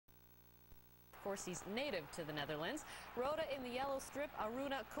Of course, he's native to the Netherlands. Roda in the yellow strip,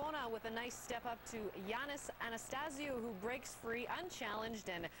 Aruna Kona with a nice step up to Giannis Anastasiou, who breaks free unchallenged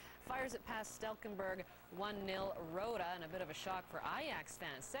and fires it past Stelkenberg. 1-0 Roda, and a bit of a shock for Ajax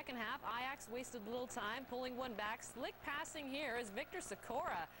fans. Second half, Ajax wasted little time, pulling one back. Slick passing here as Victor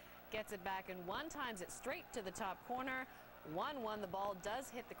Sikora gets it back and one times it straight to the top corner. 1-1. The ball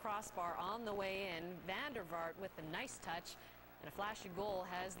does hit the crossbar on the way in. Van der Vaart with a nice touch, and a flashy goal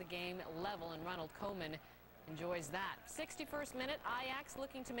has the game level, and Ronald Koeman enjoys that. 61st minute, Ajax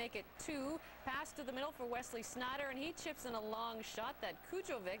looking to make it 2. Pass to the middle for Wesley Sneijder, and he chips in a long shot that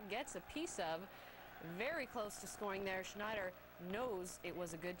Kujovic gets a piece of. Very close to scoring there. Sneijder knows it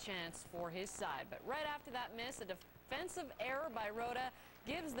was a good chance for his side. But right after that miss, a defensive error by Roda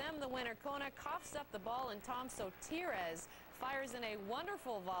gives them the winner. Kona coughs up the ball, and Tom Sotiris fires in a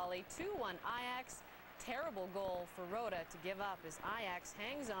wonderful volley. 2-1 Ajax. Terrible goal for Roda to give up as Ajax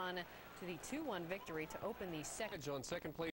hangs on to the 2-1 victory to open the second. On second place.